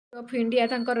Of India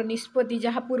ତାଙ୍କର ନିଷ୍ପତ୍ତି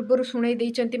ଯାହା ପୂର୍ବରୁ ଶୁଣାଇ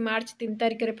ଦେଇଛନ୍ତି ମାର୍ଚ୍ଚ 3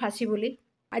 ତାରିଖରେ ଫାଶୀ ବୋଲି।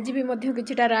 ଆଜି ବି ମଧ୍ୟ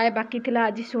କିଛିଟା ରାୟ ବାକି ଥିଲା,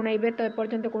 ଆଜି ଶୁଣାଇବେ। ତ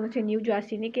ଏପର୍ଯ୍ୟନ୍ତ କୌଣସି ନ୍ୟୁଜ୍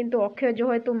ଆସିନି, କିନ୍ତୁ ଅକ୍ଷୟ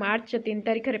ଯେହେତୁ ମାର୍ଚ୍ଚ 3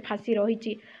 ତାରିଖରେ ଫାଶୀ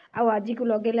ରହିଛି, ଆଉ ଆଜିକୁ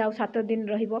ଲଗେଇଲେ ଆଉ 7 ଦିନ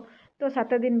ରହିବ। ତ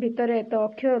 7 ଦିନ ଭିତରେ ତ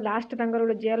ଅକ୍ଷୟ ଲାଷ୍ଟ ତାଙ୍କର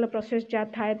ଗୋଟେ ଜେଲ୍ ପ୍ରୋସେସ୍ ଯାହା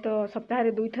ଥାଏ, ତ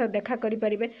ସପ୍ତାହରେ 2 ଥର ଦେଖା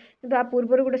କରିପାରିବେ। କିନ୍ତୁ ଆ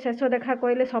ପୂର୍ବରୁ ଗୋଟେ ଶେଷ ଦେଖା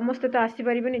କହିଲେ ସମସ୍ତେ ତ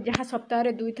ଆସିପାରିବେନି, ଯାହା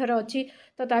ସପ୍ତାହରେ 2 ଥର ଅଛି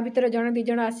ତ ତା ଭିତରେ ଜଣେ 2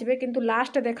 ଜଣ ଆସିବେ। କିନ୍ତୁ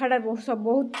ଲାଷ୍ଟ ଦେଖାଟା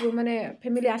ବହୁତ ମାନେ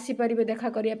ଫ୍ୟାମିଲି ଆସିପାରିବେ ଦେଖା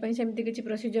କରିବା ପାଇଁ, ସେମିତି କିଛି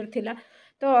ପ୍ରୋସିଜର ଥିଲା।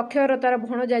 ତ ଅକ୍ଷୟର ତାର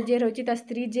ଭଣଜା ଯିଏ ରହିଛି, ତା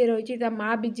ସ୍ତ୍ରୀ ଯିଏ ରହିଛି, ତା ମା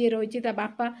ବି ଯିଏ ରହିଛି, ତା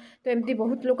ବାପା, ତ ଏମିତି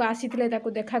ବହୁତ ଲୋକ ଆସିଥିଲେ ତାକୁ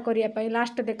ଦେଖା କରିବା ପାଇଁ।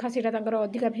 ଲାଷ୍ଟ ଦେଖା ସେଇଟା ତାଙ୍କର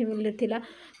ଅଧିକା ଫ୍ୟାମିଲିରେ ଥିଲା।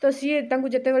 ତ ସିଏ ତାଙ୍କୁ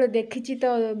ଯେତେବେଳେ ଦେଖିଛି ତ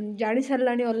ଜାଣି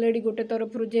ସାରିଲାଣି ଅଲରେଡ଼ି ଗୋଟେ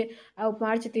ତରଫରୁ ଯେ ଆଉ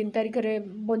ମାର୍ଚ୍ଚ 3 ତାରିଖରେ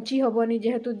ବଞ୍ଚି ହେବନି,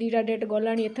 ଯେହେତୁ 2ଟା ଡେଟ୍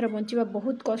ଗଲାଣି, ଏଥର ବଞ୍ଚିବା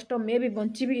ବହୁତ କଷ୍ଟ, ମେ ବି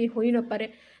ବଞ୍ଚିବି ହୋଇନପାରେ।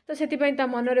 ତ ସେଥିପାଇଁ ତା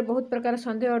ମନରେ ବହୁତ ପ୍ରକାର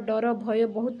ସନ୍ଦେହ, ଡର, ଭୟ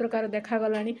ବହୁତ ପ୍ରକାର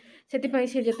ଦେଖାଗଲାଣି। ସେଥିପାଇଁ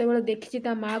ସେ ଯେତେବେଳେ ଦେଖିଛି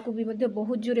ତା ମାଆକୁ ବି ମଧ୍ୟ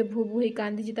ବହୁତ ଜୋରେ ଭୁ ଭୁ ହେଇ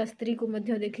କାନ୍ଦିଛି, ତା ସ୍ତ୍ରୀକୁ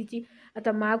ମଧ୍ୟ ଦେଖିଛି, ଆଉ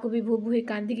ତା ମାଆକୁ ବି ଭୁ ଭୁ ହେଇ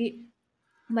କାନ୍ଦିକି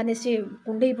ମାନେ ସେ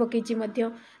କୁଣ୍ଡେଇ ପକେଇଛି ମଧ୍ୟ।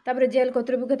 ତାପରେ ଜେଲ୍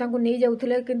କର୍ତ୍ତୃପକ୍ଷ ତାଙ୍କୁ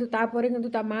ନେଇଯାଉଥିଲେ, କିନ୍ତୁ ତାପରେ କିନ୍ତୁ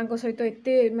ତା ମାଆଙ୍କ ସହିତ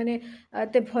ଏତେ ମାନେ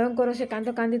ଏତେ ଭୟଙ୍କର ସେ କାନ୍ଦ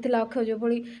କାନ୍ଦିଥିଲା ଅକ୍ଷୟ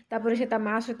ଯେଭଳି। ତାପରେ ସେ ତା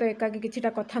ମାଆ ସହିତ ଏକାକି କିଛିଟା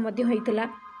କଥା ମଧ୍ୟ ହେଇଥିଲା।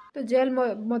 ତ ଜେଲ୍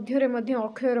ମଧ୍ୟରେ ମଧ୍ୟ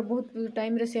ଅକ୍ଷୟର ବହୁତ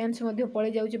ଟାଇମ୍ରେ ସେନ୍ସ ମଧ୍ୟ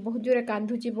ପଳେଇ ଯାଉଛି, ବହୁତ ଜୋରେ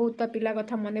କାନ୍ଦୁଛି, ବହୁତ ତା ପିଲା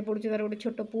କଥା ମନେ ପଡ଼ୁଛି। ତାର ଗୋଟେ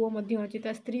ଛୋଟ ପୁଅ ମଧ୍ୟ ଅଛି,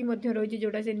 ତା ସ୍ତ୍ରୀ ମଧ୍ୟ ରହିଛି,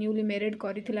 ଯେଉଁଟା ସେ ନ୍ୟୁଲି ମ୍ୟାରେଡ୍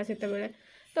କରିଥିଲା ସେତେବେଳେ।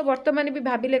 ତ ବର୍ତ୍ତମାନ ବି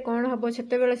ଭାବିଲେ କ'ଣ ହେବ,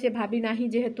 ସେତେବେଳେ ସେ ଭାବି ନାହିଁ,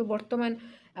 ଯେହେତୁ ବର୍ତ୍ତମାନ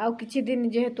ଆଉ କିଛି ଦିନ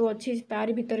ଯେହେତୁ ଅଛି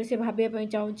ତାରି ଭିତରେ ସେ ଭାବିବା ପାଇଁ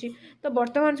ଚାହୁଁଛି। ତ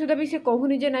ବର୍ତ୍ତମାନ ସୁଦ୍ଧା ବି ସେ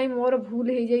କହୁନି ଯେ ନାଇଁ ମୋର ଭୁଲ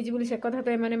ହେଇଯାଇଛି ବୋଲି, ସେ କଥା ତ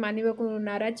ଏମାନେ ମାନିବାକୁ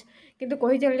ନାରାଜ। କିନ୍ତୁ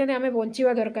କହି ଚାଲିଛନ୍ତି ଆମେ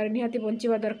ବଞ୍ଚିବା ଦରକାର, ନିହାତି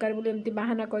ବଞ୍ଚିବା ଦରକାର ବୋଲି ଏମିତି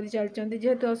ବାହାନା କରିଚାଲିଛନ୍ତି।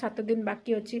 ଯେହେତୁ ଆଉ 7 ଦିନ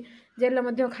ବାକି ଅଛି, ଜେଲ୍ରେ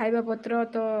ମଧ୍ୟ ଖାଇବା ପତ୍ର,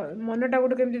 ତ ମନଟା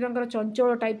ଗୋଟେ କେମିତି ତାଙ୍କର ଚଞ୍ଚଳ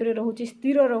ଟାଇପ୍ରେ ରହୁଛି,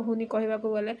 ସ୍ଥିର ରହୁନି କହିବାକୁ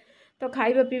ଗଲେ। ତ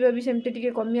ଖାଇବା ପିଇବା ବି ସେମିତି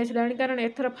ଟିକେ କମି ଆସିଲାଣି, କାରଣ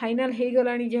ଏଥର ଫାଇନାଲ୍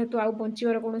ହେଇଗଲାଣି, ଯେହେତୁ ଆଉ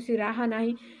ବଞ୍ଚିବାର କୌଣସି ରାହା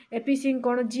ନାହିଁ। ଏପି ସିଂ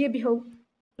କ'ଣ ଯିଏ ବି ହଉ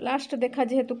ଲାଷ୍ଟ ଦେଖା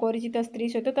ଯେହେତୁ କରିଛି ତା ସ୍ତ୍ରୀ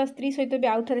ସହିତ ବି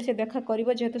ଆଉଥରେ ସେ ଦେଖା କରିବ,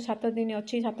 ଯେହେତୁ 7 ଦିନ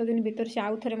ଅଛି। 7 ଦିନ ଭିତରେ ସେ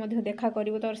ଆଉଥରେ ମଧ୍ୟ ଦେଖା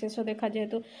କରିବ, ତାର ଶେଷ ଦେଖା,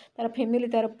 ଯେହେତୁ ତାର ଫ୍ୟାମିଲି,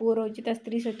 ତାର ପୁଅ ରହିଛି, ତା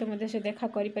ସ୍ତ୍ରୀ ସହିତ ମଧ୍ୟ ସେ ଦେଖା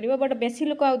କରିପାରିବ। ବଟ୍ ବେଶୀ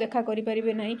ଲୋକ ଆଉ ଦେଖା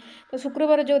କରିପାରିବେ ନାହିଁ। ତ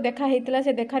ଶୁକ୍ରବାର ଯେଉଁ ଦେଖା ହେଇଥିଲା,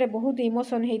 ସେ ଦେଖାରେ ବହୁତ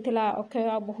ଇମୋସନ୍ ହେଇଥିଲା ଅକ୍ଷୟ,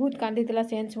 ଆଉ ବହୁତ କାନ୍ଦିଥିଲା,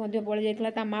 ସେନ୍ସ ମଧ୍ୟ ପଳେଇ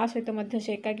ଯାଇଥିଲା। ତା ମାଆ ସହିତ ମଧ୍ୟ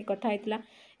ସେ ଏକାକି କଥା ହେଇଥିଲା।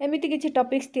 ଏମିତି କିଛି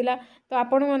ଟପିକ୍ସ ଥିଲା। ତ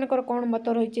ଆପଣମାନଙ୍କର କ'ଣ ମତ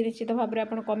ରହିଛି, ନିଶ୍ଚିତ ଭାବରେ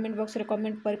ଆପଣ କମେଣ୍ଟ ବକ୍ସରେ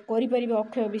କମେଣ୍ଟ କରିପାରିବେ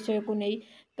ଅକ୍ଷୟ ବିଷୟକୁ ନେଇ।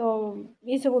 ତ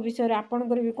ଏସବୁ ବିଷୟରେ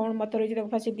ଆପଣଙ୍କର ବି କ'ଣ ମତ ରହିଛି, ତାକୁ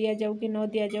ଫାଶୀ ଦିଆଯାଉ କି ନ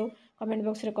ଦିଆଯାଉ, କମେଣ୍ଟ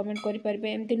ବକ୍ସରେ କମେଣ୍ଟ କରିପାରିବେ।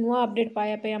 ଏମିତି ନୂଆ ଅପଡ଼େଟ୍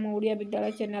ପାଇବା ପାଇଁ ଆମ ଓଡ଼ିଆ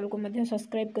ବିଦ୍ୟାଳୟ ଚ୍ୟାନେଲକୁ ମଧ୍ୟ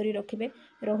ସବସ୍କ୍ରାଇବ୍ କରି ରଖିବେ।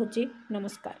 ରହୁଛି,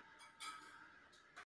 ନମସ୍କାର।